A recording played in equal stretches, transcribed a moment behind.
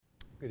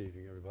Good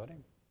evening, everybody.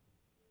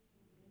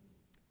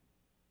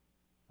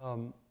 Let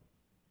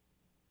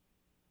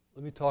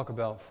me talk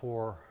about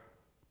 4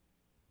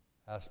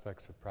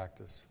 aspects of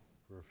practice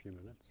for a few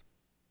minutes.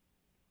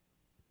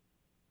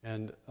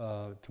 And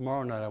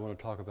tomorrow night I want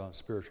to talk about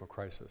spiritual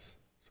crisis.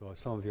 So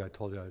some of you, I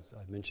told you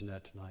I'd mention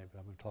that tonight, but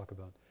I'm going to talk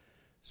about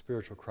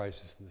spiritual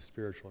crisis and the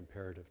spiritual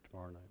imperative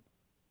tomorrow night.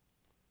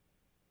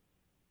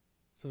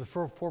 So the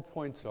 4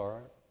 points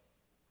are,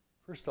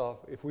 first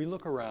off, if we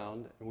look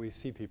around and we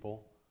see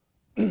people,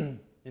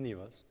 any of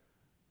us,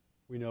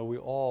 we know we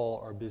all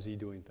are busy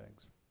doing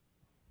things.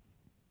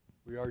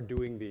 We are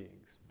doing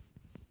beings.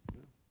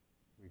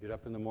 We get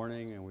up in the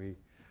morning and we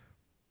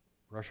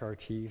brush our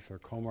teeth or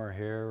comb our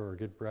hair or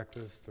get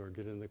breakfast or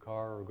get in the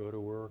car or go to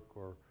work,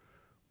 or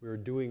we are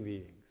doing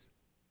beings.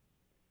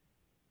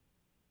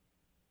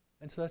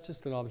 And so that's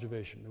just an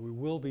observation, that we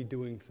will be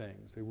doing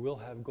things. We will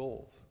have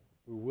goals.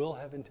 We will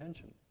have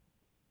intention.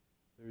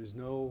 There's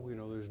no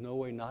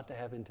way not to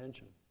have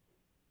intention.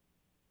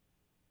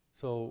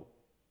 So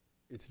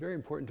it's very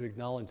important to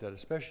acknowledge that,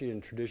 especially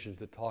in traditions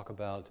that talk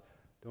about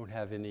don't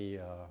have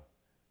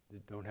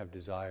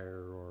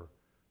desire or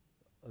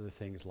other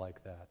things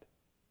like that.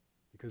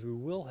 Because we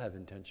will have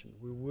intention.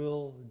 We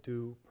will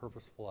do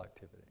purposeful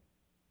activity.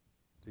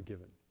 It's a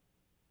given.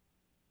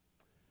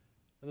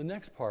 And the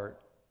next part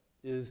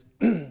is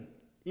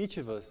each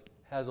of us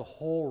has a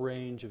whole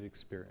range of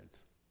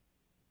experience.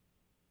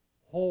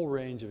 Whole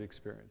range of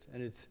experience.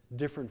 And it's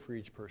different for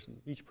each person.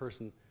 Each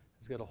person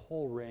has got a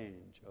whole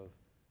range of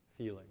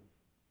feeling.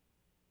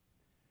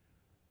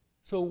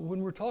 So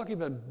when we're talking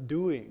about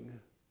doing,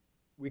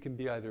 we can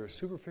be either a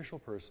superficial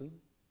person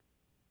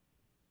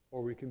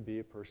or we can be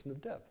a person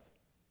of depth.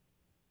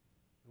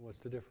 And what's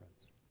the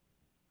difference?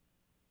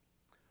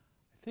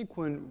 I think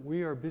when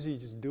we are busy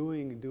just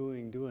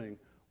doing,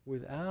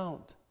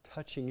 without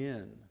touching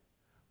in,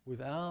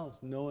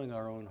 without knowing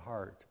our own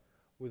heart,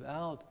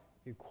 without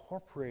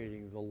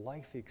incorporating the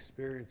life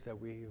experience that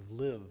we have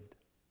lived,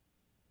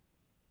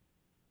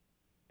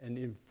 and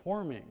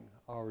informing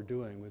our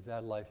doing with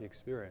that life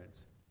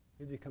experience,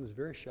 it becomes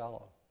very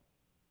shallow.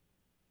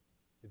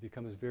 It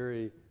becomes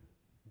very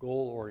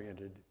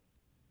goal-oriented.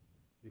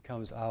 It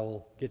becomes,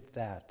 I'll get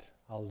that,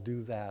 I'll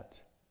do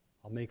that,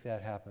 I'll make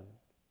that happen.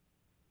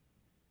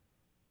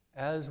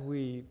 As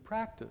we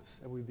practice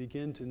and we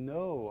begin to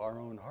know our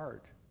own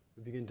heart,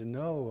 we begin to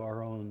know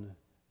our own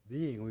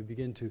being, we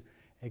begin to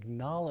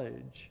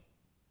acknowledge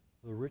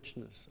the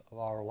richness of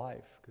our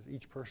life, because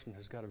each person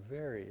has got a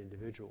very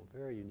individual,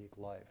 very unique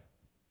life.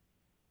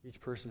 Each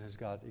person has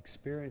got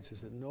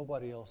experiences that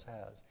nobody else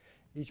has.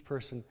 Each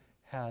person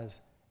has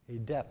a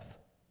depth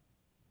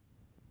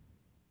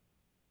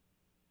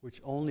which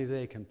only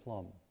they can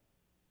plumb.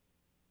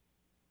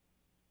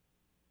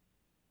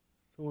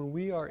 So when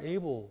we are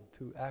able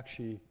to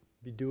actually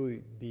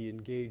be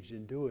engaged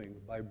in doing,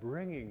 by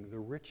bringing the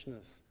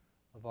richness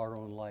of our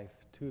own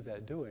life to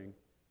that doing,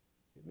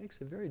 it makes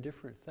a very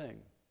different thing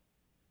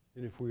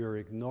than if we are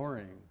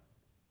ignoring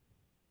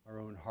our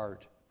own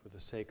heart for the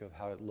sake of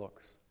how it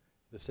looks,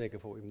 for the sake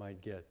of what we might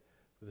get,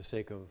 for the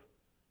sake of,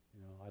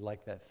 I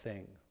like that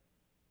thing.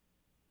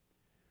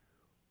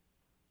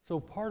 So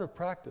part of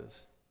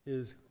practice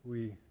is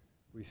we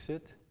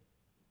sit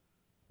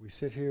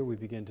here, we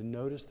begin to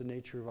notice the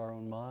nature of our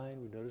own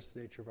mind, we notice the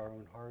nature of our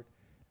own heart,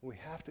 and we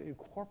have to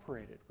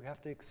incorporate it, we have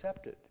to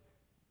accept it.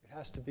 It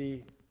has to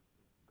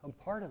become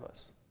part of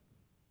us.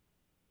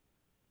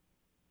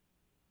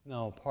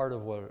 Now, part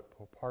of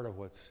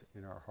what's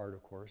in our heart,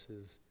 of course,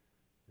 is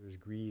there's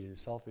greed and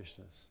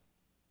selfishness.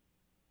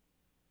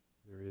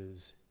 There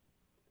is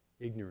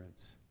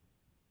ignorance.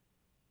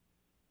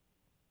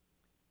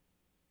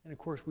 And of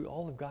course, we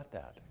all have got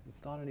that.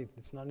 It's not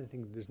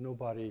anything. There's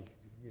nobody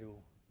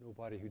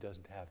who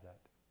doesn't have that.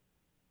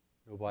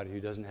 Nobody who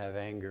doesn't have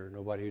anger.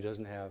 Nobody who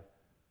doesn't have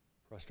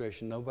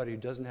frustration. Nobody who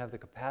doesn't have the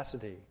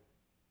capacity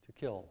to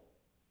kill.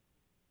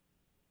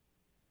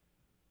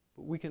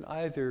 But we can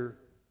either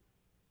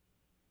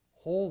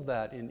hold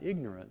that in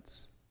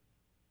ignorance,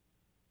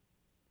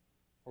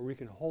 or we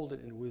can hold it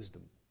in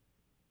wisdom.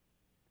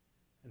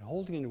 And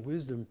holding it in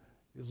wisdom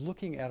is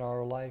looking at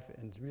our life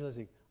and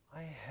realizing,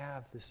 I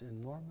have this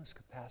enormous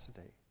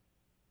capacity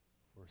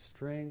for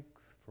strength,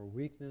 for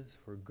weakness,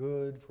 for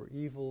good, for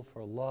evil,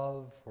 for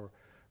love, for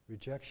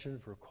rejection,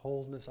 for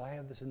coldness. I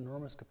have this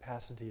enormous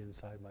capacity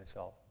inside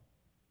myself.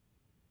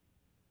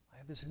 I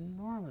have this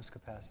enormous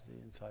capacity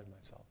inside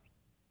myself.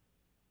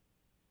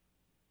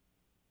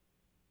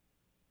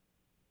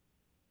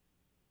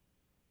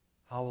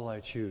 How will I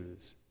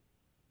choose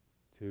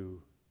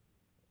to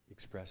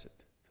express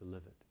it, to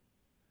live it?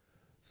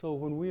 So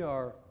when we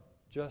are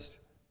just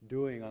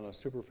doing on a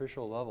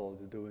superficial level,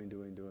 doing,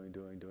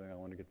 I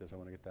want to get this, I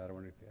want to get that, I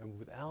want to get that, and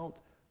without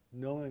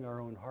knowing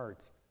our own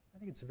hearts, I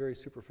think it's a very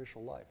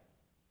superficial life.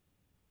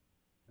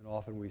 And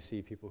often we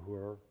see people who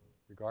are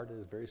regarded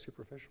as very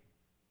superficial.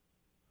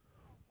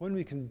 When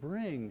we can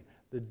bring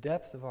the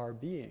depth of our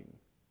being,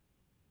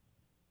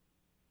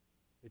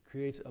 it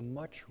creates a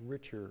much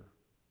richer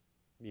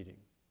meeting.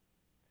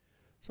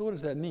 So what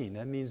does that mean?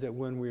 That means that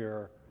when we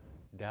are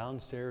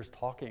downstairs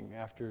talking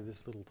after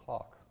this little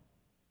talk,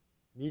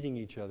 meeting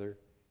each other,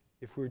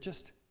 if we're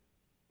just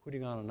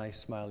putting on a nice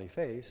smiley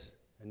face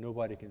and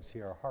nobody can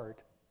see our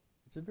heart,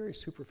 it's a very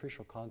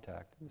superficial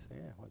contact. And you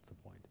say, yeah, what's the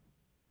point?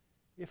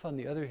 If, on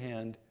the other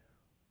hand,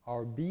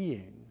 our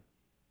being,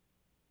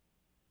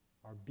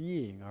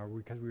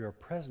 because we are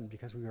present,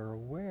 because we are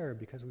aware,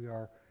 because we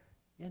are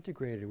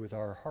integrated with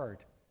our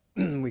heart,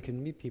 we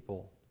can meet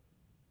people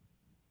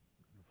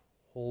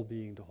whole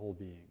being to whole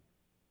being.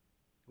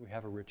 We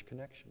have a rich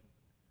connection.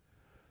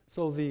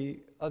 So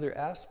the other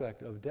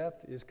aspect of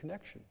depth is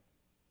connection,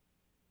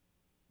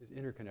 is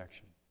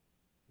interconnection,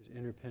 is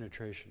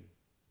interpenetration.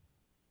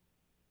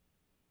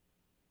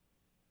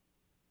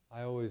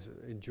 I always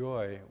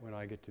enjoy when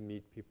I get to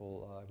meet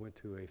people. I went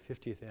to a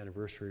 50th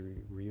anniversary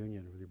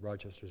reunion with the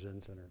Rochester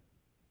Zen Center.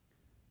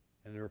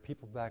 And there were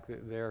people back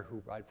there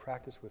who I'd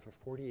practiced with for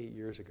 48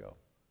 years ago,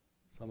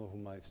 some of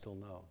whom I still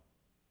know.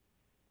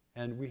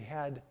 And we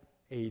had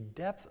a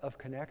depth of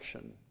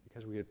connection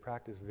because we had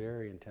practiced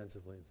very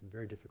intensively in some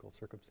very difficult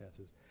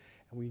circumstances.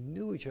 And we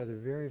knew each other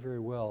very, very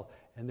well.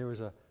 And there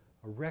was a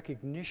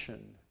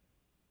recognition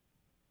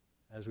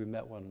as we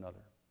met one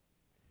another.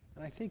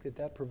 And I think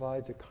that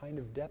provides a kind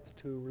of depth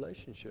to a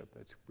relationship.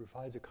 It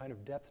provides a kind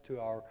of depth to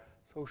our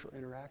social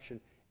interaction.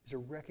 It's a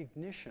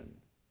recognition.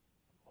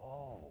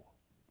 Oh,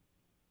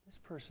 this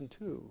person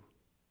too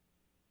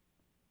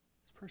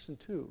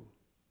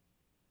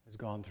has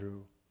gone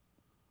through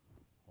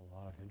a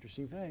lot of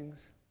interesting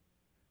things.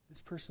 This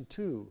person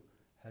too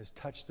has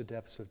touched the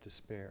depths of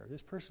despair.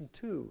 This person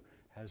too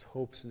has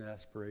hopes and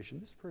aspirations.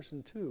 This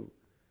person too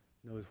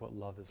knows what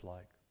love is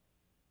like.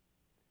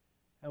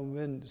 And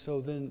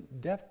then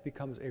depth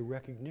becomes a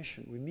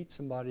recognition. We meet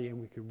somebody and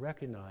we can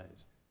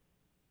recognize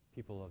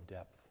people of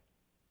depth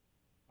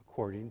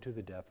according to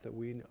the depth that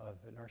we have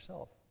in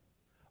ourselves.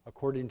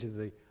 According to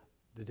the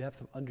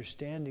depth of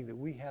understanding that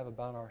we have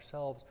about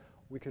ourselves,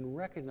 we can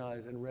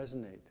recognize and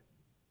resonate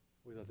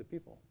with other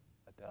people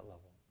at that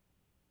level.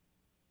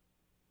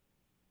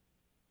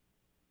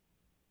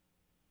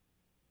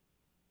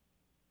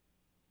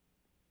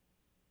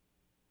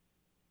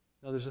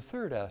 Now there's a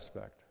third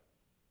aspect.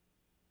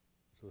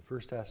 So the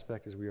first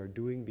aspect is we are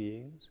doing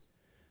beings.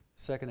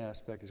 The second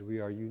aspect is we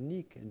are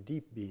unique and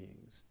deep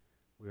beings.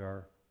 We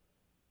are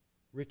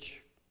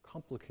rich,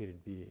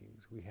 complicated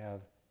beings. We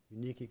have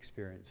unique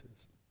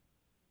experiences.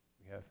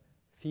 We have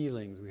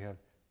feelings. We have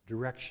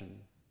direction,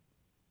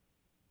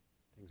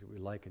 things that we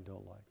like and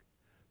don't like.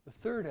 The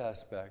third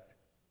aspect,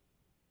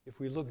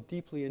 if we look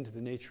deeply into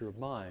the nature of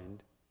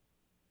mind,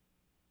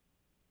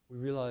 we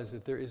realize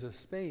that there is a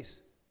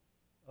space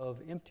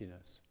of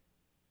emptiness.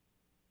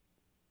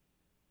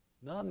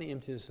 Not in the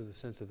emptiness of the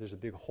sense that there's a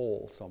big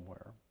hole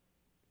somewhere,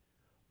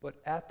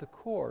 but at the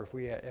core,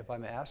 if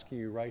I'm asking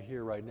you right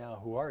here, right now,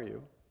 who are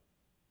you?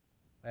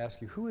 I ask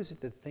you, who is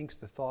it that thinks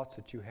the thoughts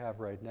that you have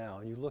right now?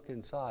 And you look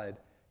inside,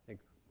 think,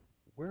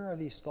 where are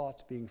these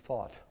thoughts being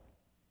thought?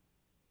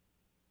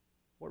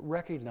 What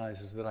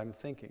recognizes that I'm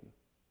thinking?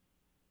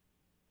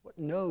 What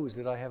knows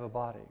that I have a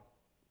body?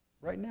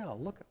 Right now,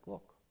 look.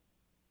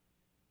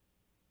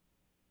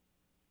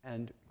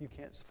 And you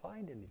can't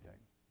find anything.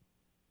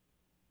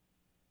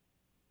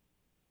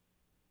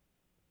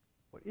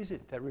 What is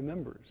it that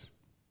remembers?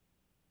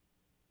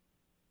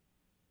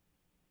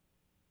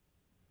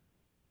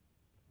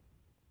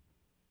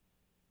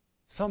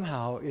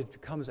 Somehow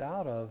it comes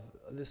out of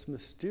this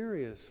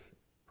mysterious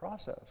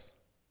process.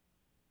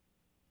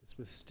 This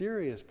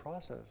mysterious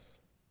process.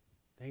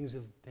 Things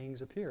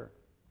appear.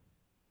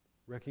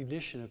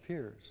 Recognition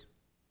appears.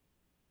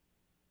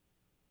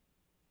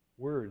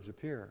 Words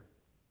appear.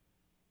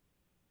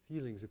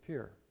 Feelings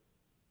appear.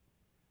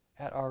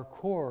 At our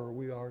core,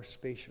 we are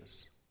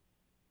spacious.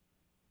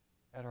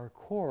 At our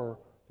core,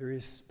 there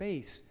is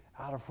space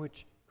out of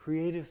which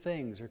creative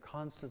things are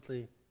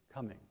constantly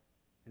coming.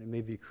 And it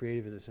may be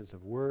creative in the sense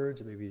of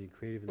words, it may be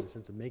creative in the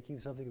sense of making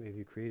something, it may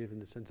be creative in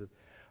the sense of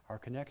our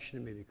connection,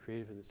 it may be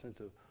creative in the sense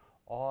of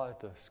awe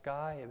at the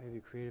sky, it may be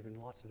creative in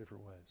lots of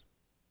different ways.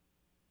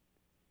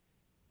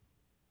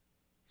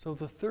 So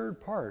the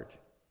third part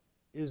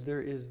is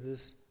there is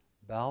this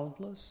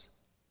boundless,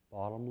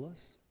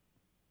 bottomless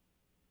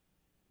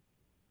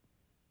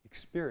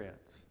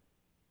experience,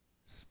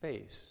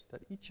 space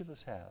that each of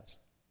us has.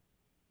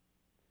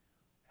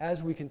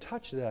 As we can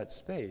touch that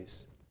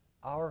space,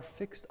 our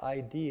fixed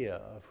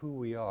idea of who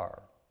we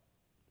are,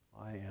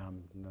 I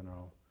am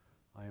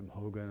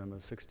Hogan, I'm a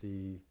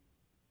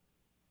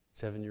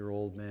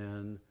 67-year-old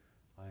man,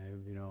 I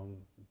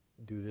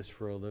do this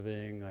for a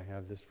living, I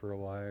have this for a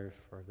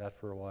wife, or that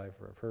for a wife,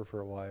 or her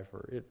for a wife,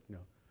 or it,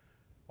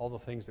 all the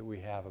things that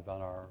we have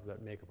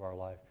that make up our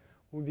life.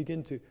 When we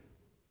begin to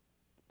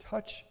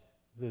touch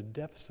the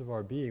depths of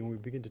our being, when we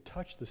begin to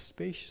touch the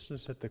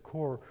spaciousness at the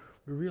core,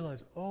 we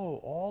realize,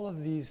 all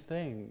of these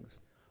things,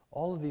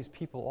 all of these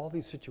people, all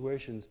these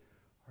situations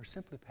are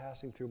simply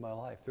passing through my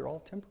life. They're all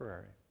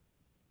temporary.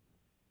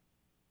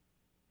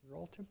 They're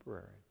all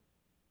temporary.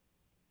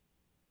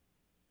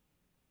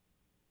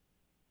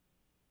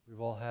 We've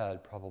all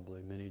had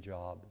probably many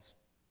jobs.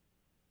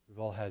 We've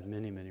all had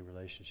many, many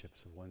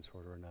relationships of one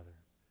sort or another.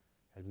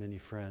 Had many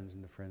friends,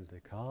 and the friends, they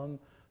come,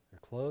 they're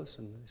close,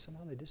 and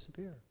somehow they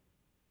disappear.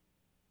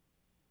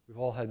 We've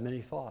all had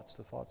many thoughts.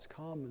 The thoughts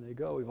come and they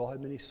go. We've all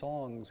had many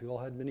songs. We've all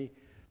had many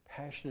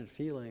passionate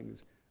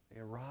feelings.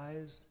 They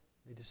arise,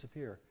 they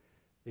disappear.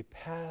 They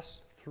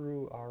pass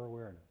through our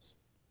awareness.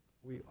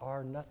 We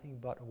are nothing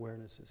but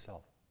awareness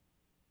itself.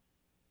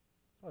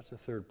 So that's the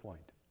third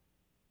point,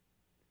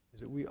 is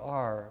that we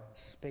are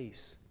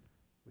space.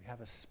 We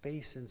have a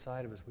space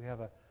inside of us. We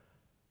have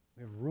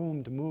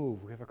room to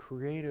move. We have a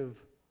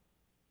creative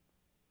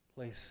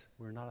place.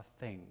 We're not a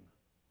thing.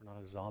 We're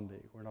not a zombie.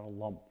 We're not a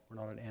lump. We're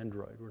not an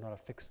android. We're not a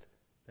fixed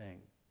thing.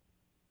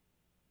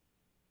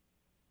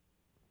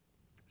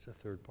 It's the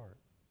third part.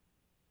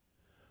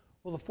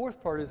 Well, the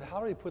fourth part is,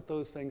 how do we put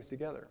those things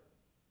together?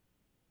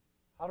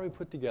 How do we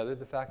put together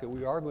the fact that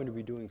we are going to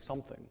be doing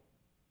something?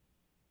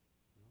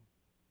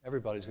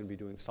 Everybody's going to be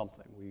doing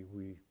something.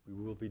 We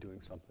will be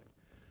doing something.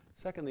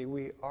 Secondly,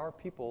 we are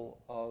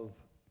people of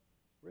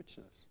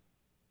richness.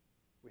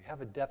 We have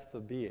a depth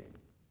of being.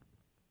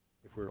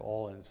 If we're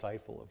all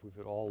insightful, if we've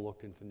at all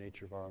looked into the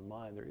nature of our own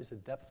mind, there is a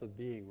depth of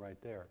being right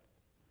there.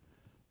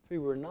 Three,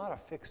 we're not a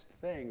fixed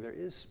thing. There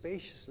is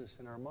spaciousness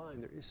in our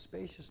mind. There is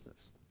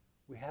spaciousness.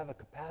 We have a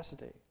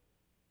capacity.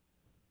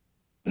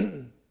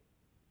 Another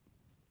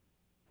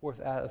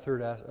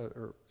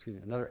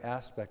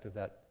aspect of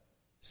that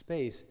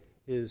space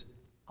is,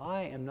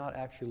 I am not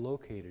actually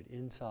located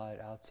inside,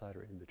 outside,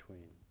 or in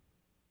between.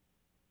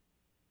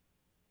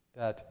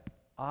 That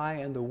I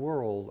and the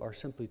world are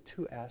simply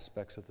two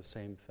aspects of the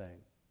same thing.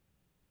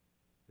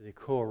 They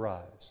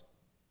co-arise.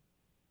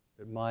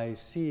 That my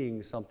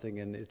seeing something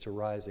and its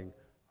arising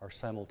are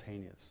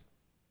simultaneous.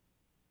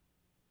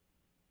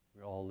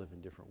 We all live in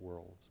different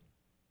worlds.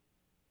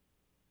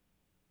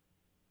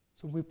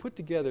 So when we put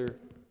together,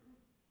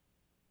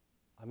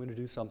 I'm going to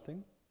do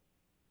something,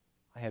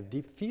 I have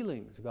deep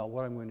feelings about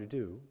what I'm going to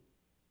do,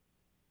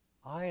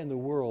 I and the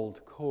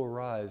world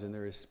co-arise and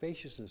there is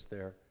spaciousness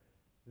there,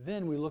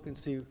 then we look and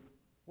see,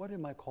 what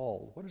am I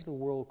called? What does the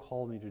world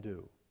call me to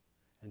do?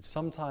 And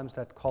sometimes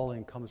that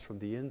calling comes from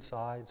the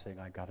inside, saying,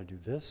 I got to do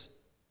this,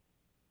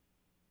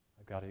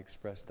 I've got to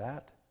express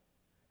that.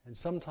 And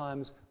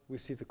sometimes we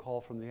see the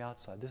call from the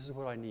outside. This is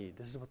what I need.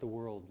 This is what the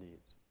world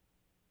needs.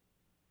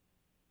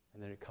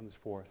 And then it comes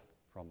forth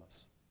from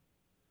us.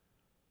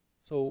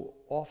 So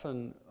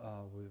often,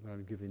 when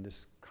I'm giving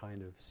this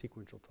kind of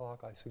sequential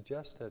talk, I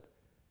suggest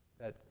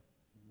that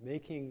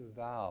making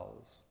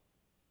vows,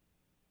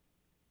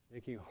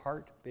 making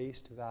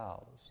heart-based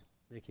vows,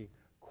 making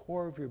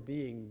core of your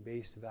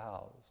being-based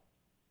vows,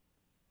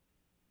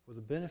 for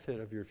the benefit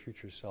of your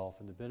future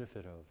self and the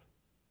benefit of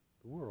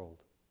the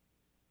world,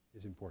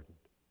 is important.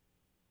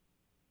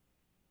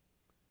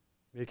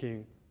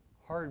 Making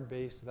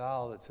heart-based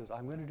vow that says,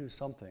 I'm going to do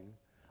something,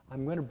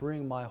 I'm going to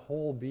bring my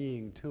whole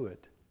being to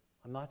it.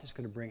 I'm not just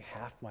going to bring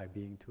half my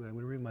being to it, I'm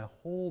going to bring my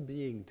whole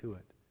being to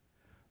it.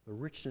 The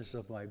richness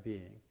of my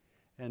being.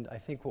 And I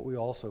think what we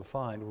also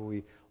find when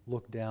we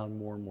look down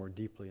more and more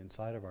deeply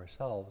inside of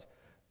ourselves,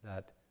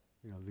 that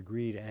the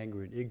greed,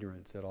 anger, and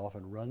ignorance that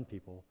often run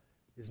people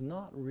is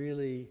not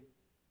really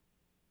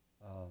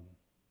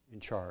in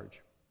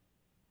charge,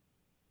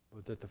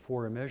 but that the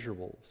four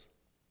immeasurables,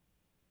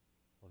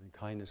 loving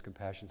kindness,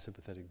 compassion,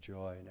 sympathetic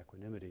joy, and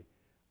equanimity,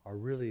 are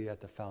really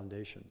at the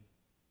foundation.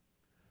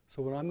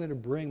 So when I'm going to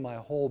bring my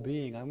whole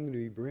being, I'm going to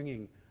be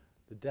bringing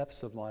the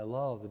depths of my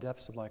love, the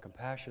depths of my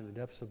compassion, the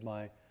depths of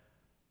my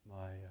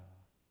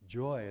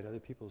joy at other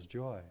people's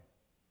joy,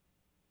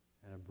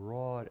 and a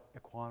broad,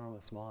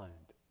 equanimous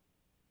mind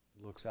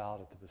that looks out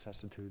at the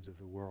vicissitudes of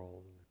the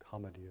world and the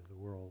comedy of the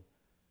world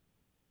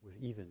with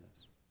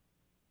evenness.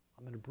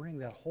 I'm going to bring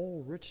that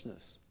whole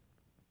richness.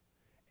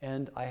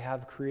 And I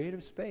have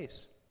creative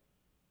space.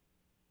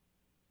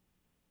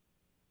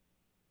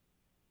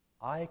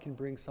 I can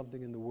bring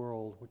something in the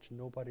world which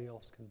nobody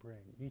else can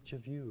bring. Each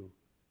of you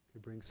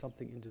can bring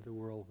something into the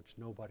world which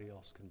nobody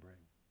else can bring,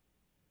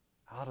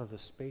 out of the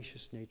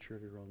spacious nature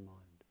of your own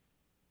mind.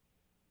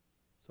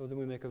 So then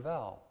we make a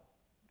vow.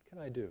 What can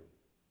I do?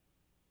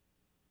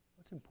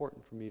 What's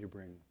important for me to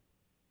bring?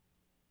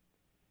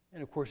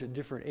 And of course, at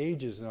different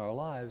ages in our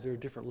lives, there are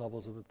different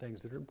levels of the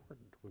things that are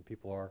important. When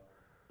people are,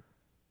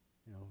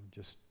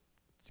 just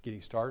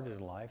getting started in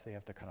life, they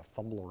have to kind of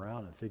fumble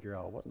around and figure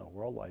out, what in the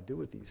world do I do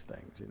with these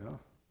things, And they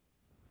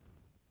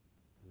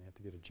have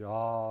to get a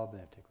job, they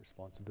have to take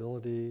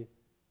responsibility.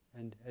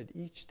 And at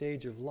each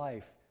stage of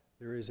life,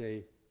 there is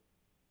the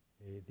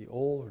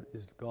old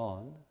is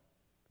gone,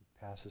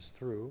 passes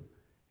through,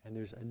 and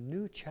there's a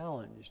new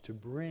challenge to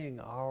bring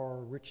our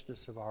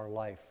richness of our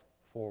life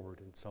forward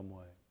in some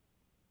way.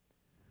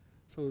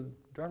 So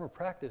Dharma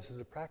practice is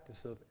a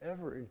practice of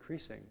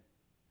ever-increasing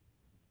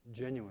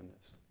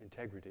genuineness,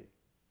 integrity,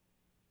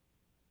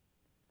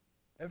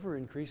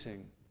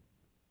 ever-increasing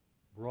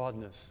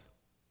broadness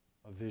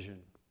of vision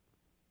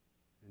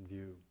and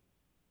view.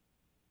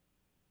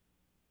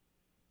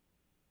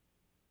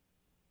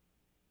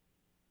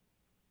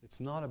 It's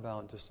not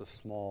about just a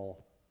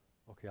small,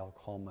 okay, I'll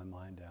calm my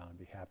mind down and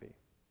be happy.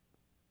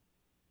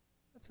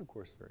 That's of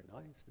course very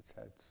nice. It's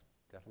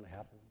definitely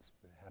happens.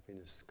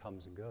 Happiness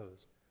comes and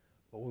goes.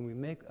 But when we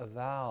make a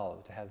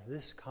vow to have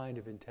this kind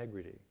of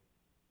integrity,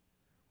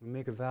 we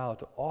make a vow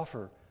to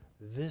offer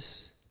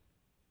this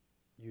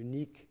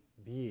unique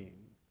being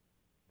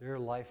their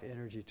life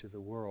energy to the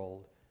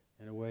world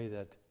in a way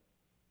that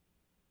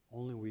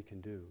only we can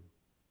do,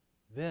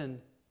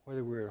 then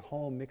whether we're at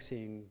home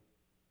mixing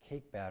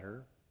cake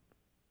batter,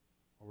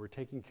 or we're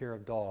taking care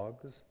of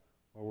dogs,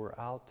 or we're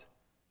out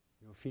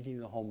feeding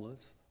the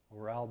homeless, or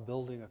we're out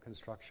building a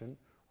construction,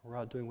 or we're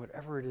out doing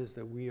whatever it is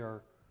that we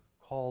are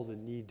called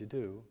and need to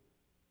do,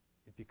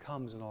 it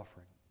becomes an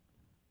offering.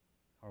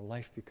 Our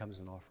life becomes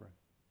an offering.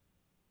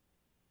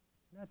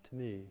 And that, to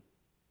me,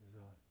 is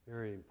a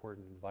very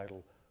important and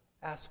vital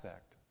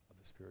aspect of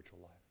the spiritual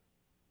life.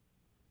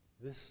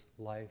 This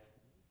life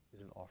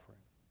is an offering.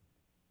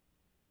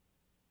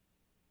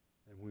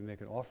 And when we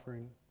make an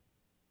offering,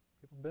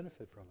 people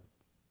benefit from it.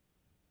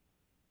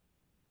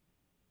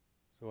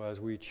 So as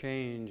we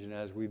change and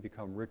as we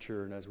become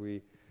richer and as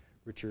we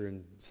richer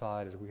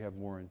inside, as we have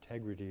more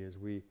integrity, as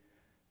we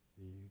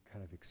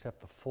kind of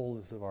accept the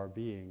fullness of our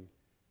being,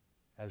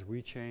 as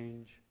we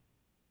change,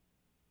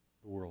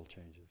 the world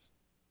changes.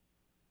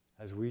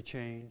 As we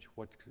change,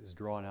 what is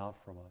drawn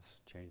out from us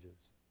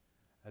changes.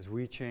 As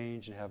we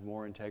change and have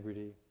more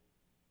integrity,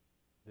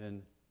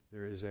 then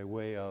there is a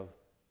way of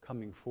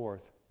coming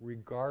forth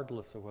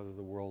regardless of whether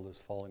the world is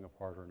falling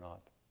apart or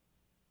not.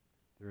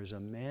 There is a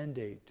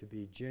mandate to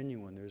be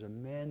genuine. There's a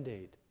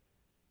mandate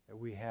that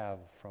we have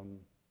from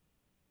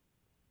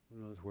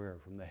who knows where,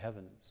 from the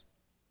heavens,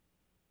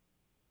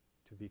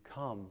 to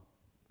become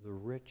the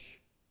rich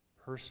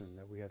person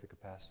that we have the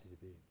capacity to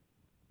be.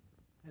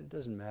 And it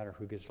doesn't matter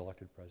who gets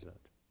elected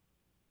president.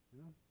 It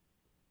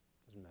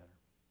doesn't matter.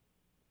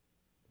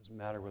 It doesn't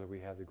matter whether we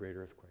have the great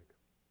earthquake.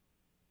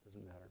 It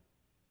doesn't matter.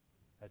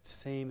 That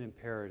same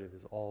imperative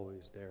is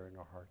always there in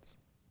our hearts.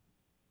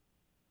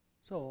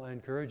 So I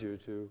encourage you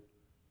to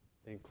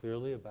think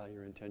clearly about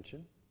your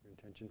intention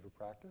for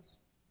practice.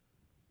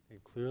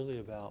 Think clearly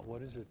about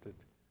what is it that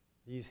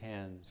these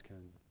hands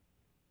can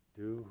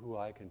do, who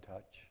I can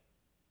touch,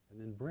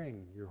 and then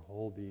bring your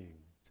whole being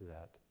to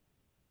that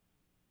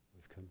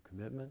with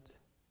commitment,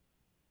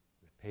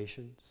 with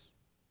patience,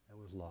 and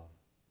with love.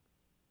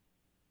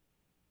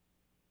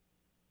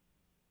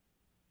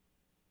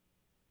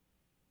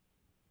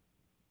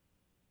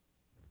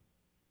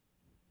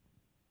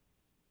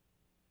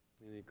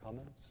 Any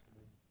comments?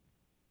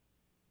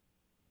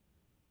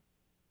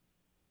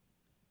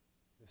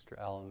 Mr.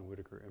 Alan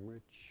Whitaker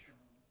Emmerich.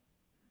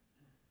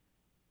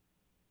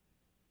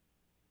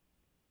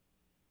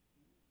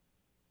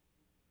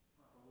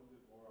 Talk a little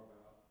bit more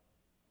about,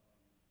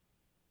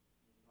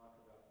 you talk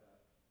about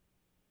that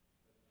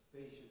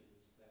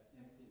spaciousness, that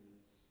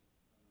emptiness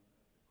at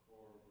the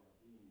core of our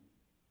being.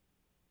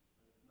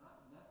 But it's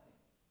not nothing.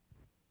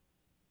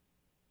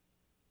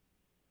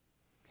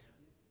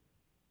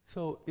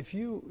 So if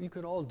you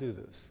could all do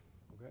this,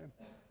 okay?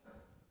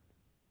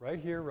 Right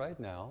here, right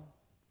now,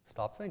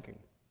 stop thinking.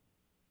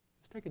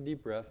 Just take a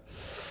deep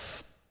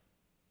breath.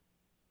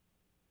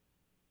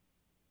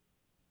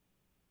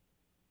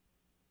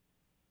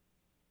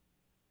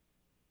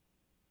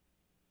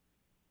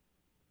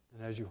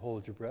 And as you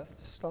hold your breath,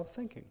 just stop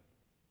thinking.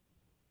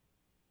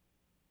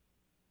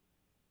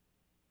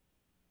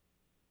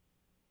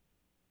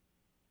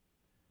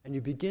 And you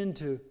begin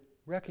to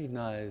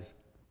recognize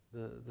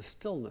the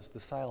stillness, the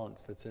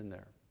silence that's in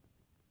there.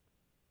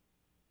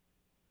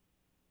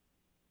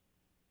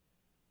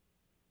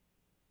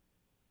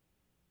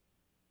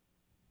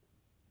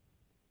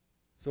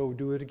 So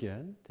do it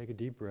again. Take a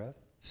deep breath.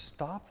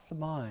 Stop the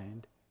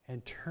mind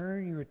and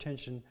turn your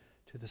attention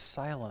to the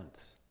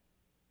silence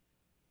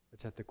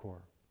that's at the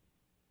core.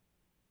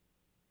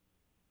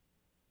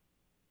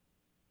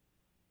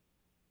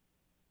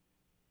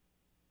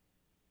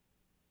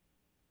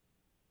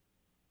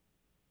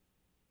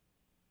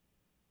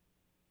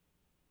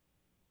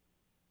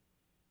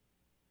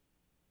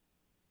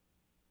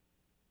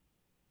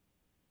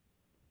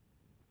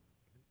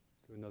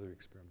 Let's do another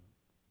experiment.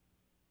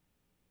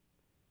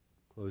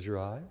 Close your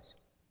eyes.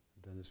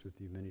 I've done this with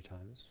you many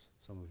times,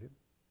 some of you.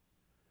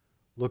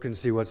 Look and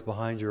see what's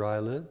behind your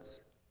eyelids.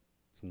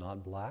 It's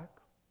not black.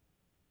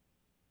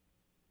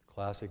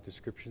 Classic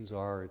descriptions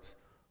are it's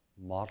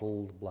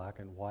mottled black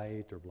and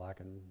white or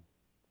black and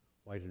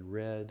white and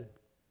red,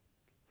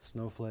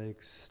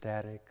 snowflakes,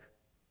 static,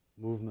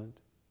 movement.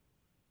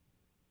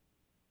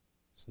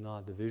 It's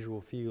not. The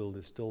visual field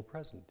is still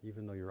present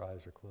even though your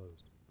eyes are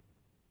closed.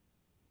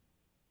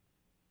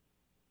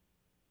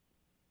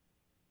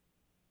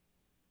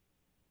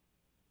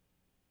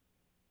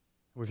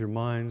 With your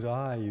mind's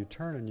eye, you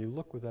turn and you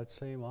look with that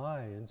same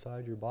eye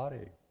inside your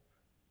body.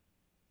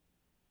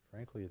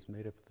 Frankly, it's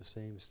made up of the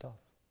same stuff.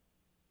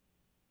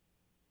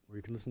 Or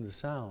you can listen to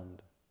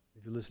sound.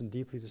 If you listen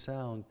deeply to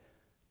sound,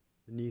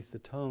 beneath the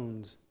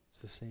tones,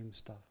 it's the same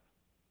stuff.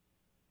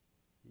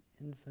 The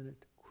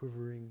infinite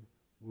quivering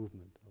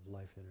movement of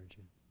life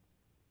energy.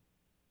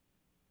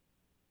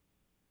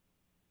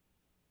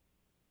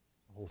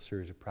 A whole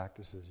series of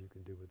practices you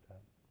can do with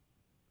that.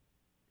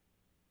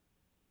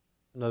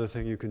 Another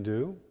thing you can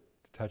do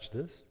to touch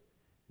this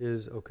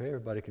is, okay,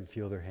 everybody can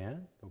feel their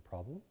hand, no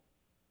problem.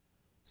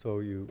 So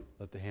you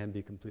let the hand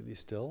be completely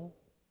still,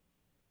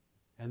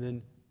 and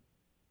then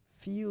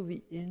feel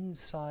the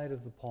inside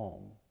of the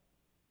palm.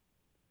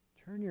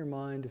 Turn your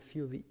mind to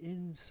feel the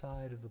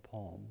inside of the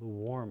palm, the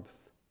warmth,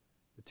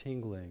 the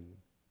tingling,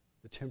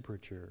 the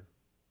temperature,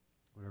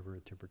 whatever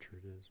temperature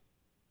it is,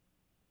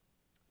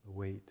 the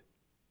weight,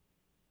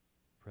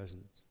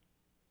 presence.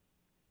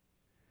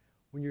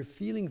 When you're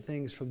feeling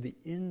things from the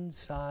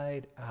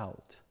inside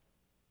out,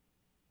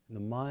 and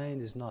the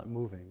mind is not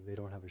moving, they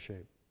don't have a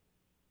shape.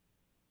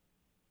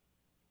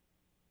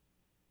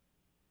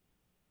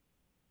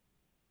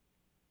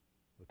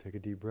 So take a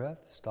deep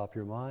breath, stop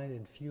your mind,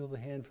 and feel the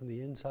hand from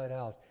the inside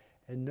out.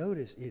 And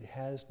notice it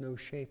has no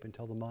shape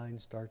until the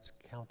mind starts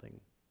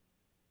counting.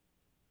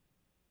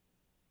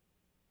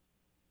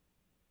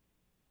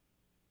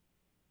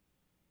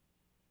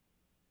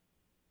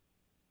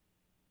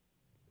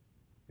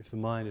 If the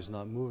mind is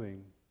not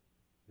moving,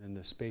 then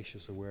the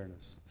spacious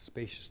awareness, the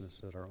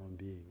spaciousness of our own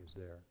being is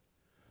there.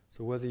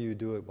 So whether you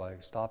do it by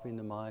stopping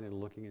the mind and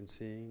looking and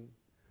seeing,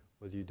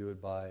 whether you do it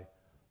by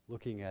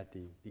looking at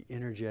the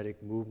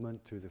energetic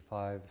movement through the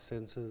five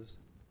senses,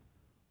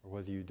 or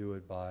whether you do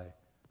it by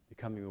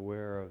becoming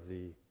aware of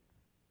the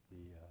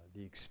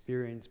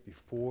experience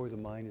before the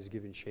mind is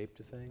given shape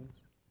to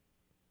things,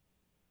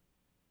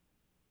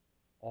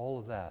 all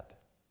of that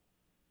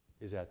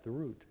is at the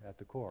root, at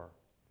the core.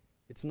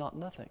 It's not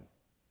nothing.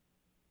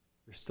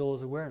 There still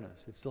is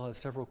awareness. It still has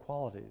several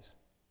qualities,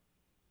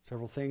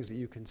 several things that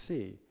you can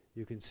see.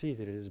 You can see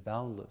that it is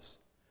boundless.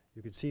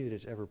 You can see that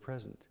it's ever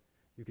present.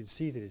 You can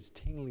see that it's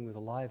tingling with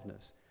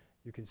aliveness.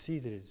 You can see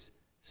that it's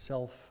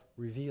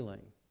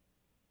self-revealing.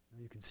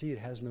 You can see it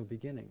has no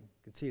beginning.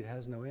 You can see it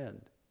has no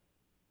end.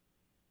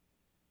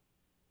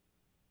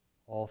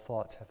 All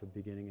thoughts have a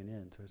beginning and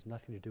end, so it has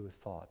nothing to do with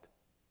thought.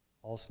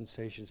 All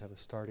sensations have a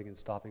starting and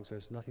stopping, so it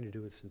has nothing to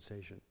do with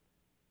sensation.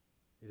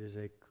 It is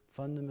a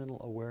fundamental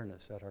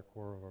awareness at our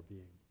core of our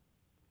being.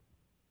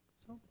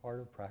 So part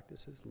of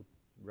practice is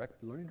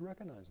learning to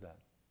recognize that.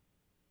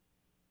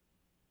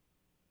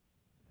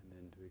 And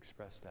then to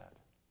express that.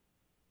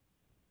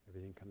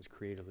 Everything comes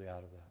creatively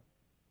out of that.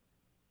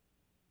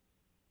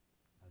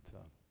 That's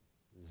a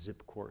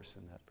zip course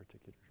in that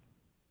particular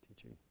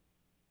teaching.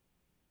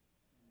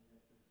 And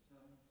yet there's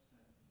some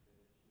sense that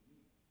it's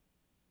unique.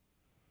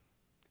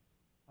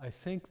 I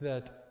think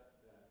that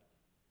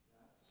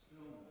That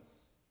stillness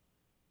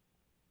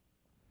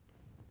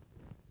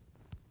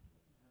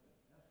doesn't have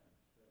an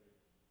essence, but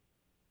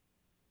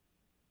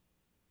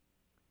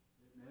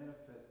it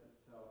manifests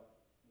itself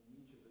in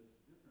each of us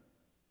differently.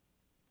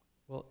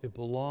 well, it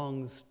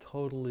belongs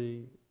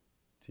totally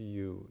to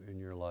you in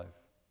your life.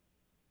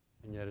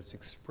 And yet its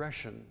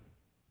expression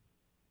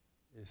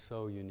is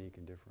so unique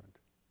and different.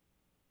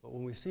 But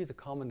when we see the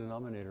common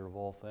denominator of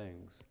all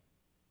things,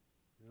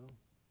 you know,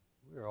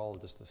 we are all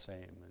just the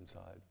same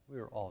inside. We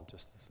are all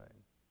just the same.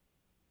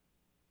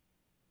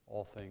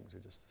 All things are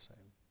just the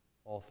same.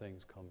 All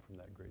things come from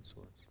that great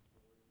source.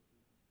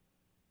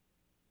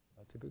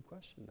 That's a good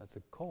question. That's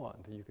a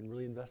koan that you can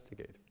really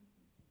investigate.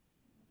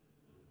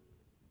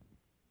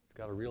 It's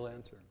got a real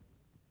answer.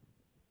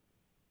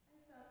 I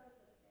thought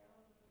that the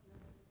boundlessness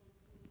of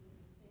Wujud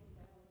was the same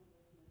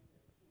boundlessness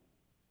as him.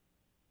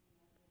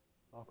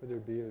 How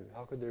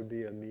could there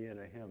be a me and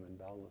a him in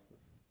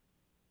boundlessness?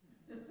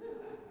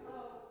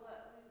 Well,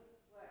 what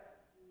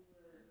we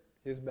were.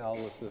 His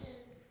boundlessness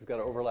has got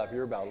to overlap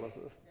your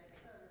boundlessness. That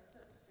sort of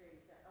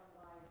substrate, that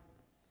aliveness.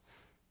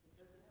 It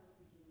doesn't have a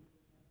beginning,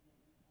 doesn't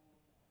have an end,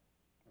 all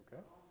of that.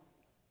 Okay. We're all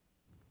made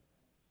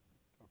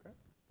up. Okay.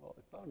 Well,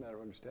 it's not a matter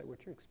of understanding.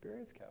 What's your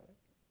experience, Callie?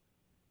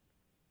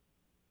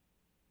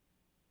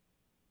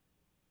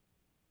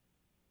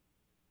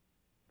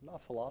 It's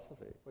not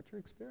philosophy. What's your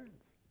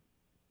experience?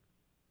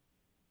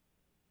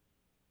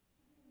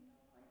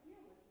 I have no idea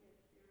what the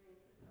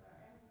experiences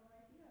are. I have no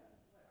idea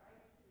what I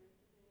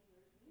experience is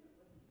anywhere near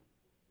what he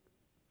experiences.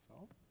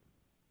 So,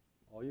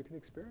 all you can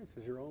experience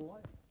is your own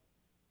life.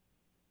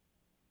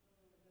 Well,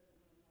 then it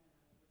doesn't really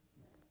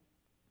matter what he's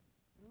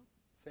saying.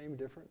 Same,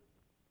 different,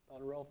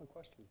 not a relevant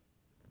question.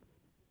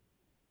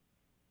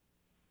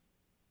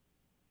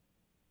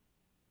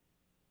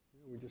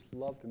 We just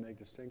love to make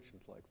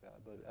distinctions like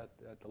that, but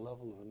at the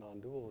level of the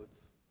non-dual, there's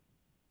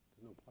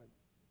no point.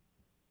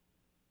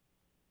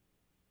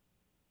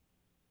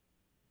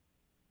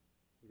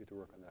 You get to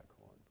work on that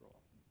koan for a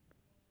while.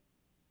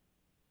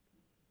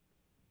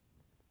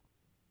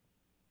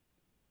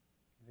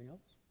 Anything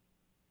else?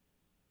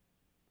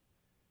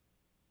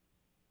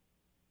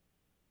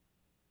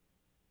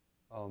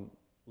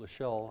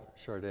 Lachelle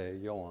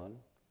Chardet Yohan,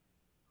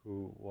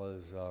 who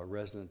was a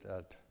resident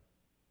at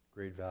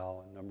Great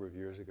Vow a number of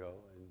years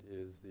ago and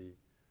is the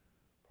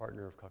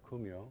partner of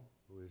Kakumyo,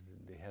 who is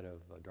the head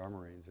of Dharma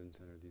Reign Zen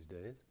Center these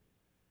days,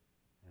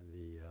 and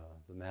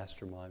the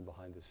mastermind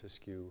behind the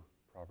Siskiyou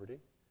property.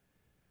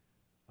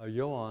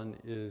 Yohan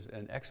is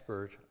an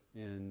expert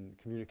in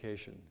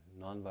communication,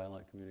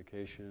 nonviolent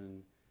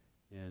communication,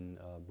 in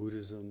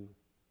Buddhism,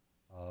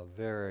 a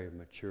very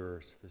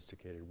mature,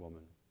 sophisticated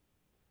woman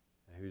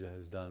who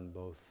has done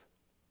both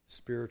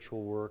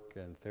spiritual work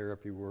and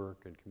therapy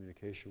work and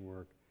communication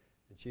work,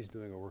 and she's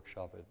doing a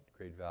workshop at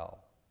Great Vow.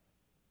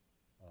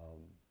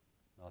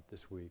 Not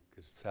this week,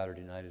 because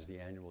Saturday night is the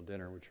annual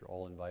dinner, which you're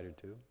all invited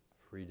to,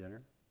 free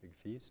dinner, big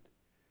feast.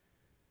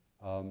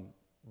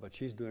 But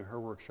she's doing her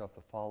workshop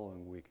the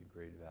following week at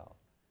Great Vow.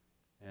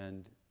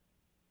 And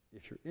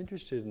if you're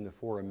interested in the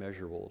four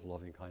immeasurables,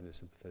 loving kindness,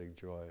 sympathetic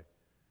joy,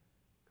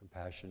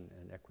 compassion,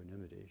 and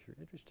equanimity, if you're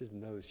interested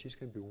in those, she's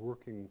going to be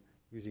working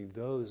using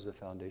those as a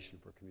foundation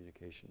for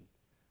communication,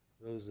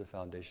 those as a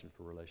foundation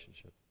for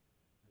relationship.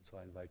 And so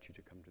I invite you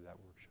to come to that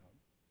workshop.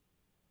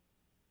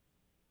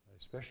 I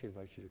especially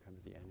invite you to come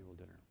to the annual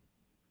dinner.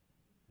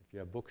 If you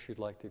have books you'd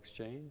like to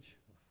exchange,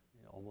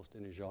 almost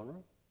any genre,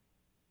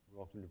 you're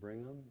welcome to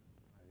bring them.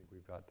 I think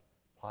we've got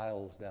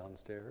piles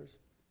downstairs,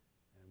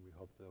 and we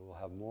hope that we'll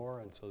have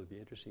more, and so there'll be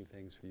interesting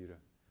things for you to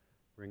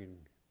bring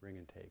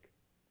and take.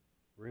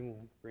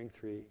 Bring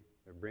three,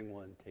 or bring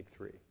one, take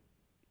three.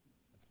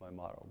 That's my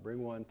motto. Bring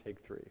one, take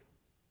three.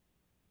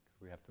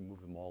 Because we have to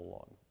move them all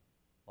along.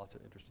 Lots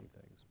of interesting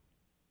things.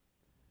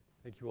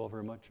 Thank you all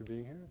very much for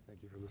being here.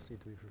 Thank you for listening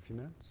to me for a few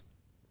minutes.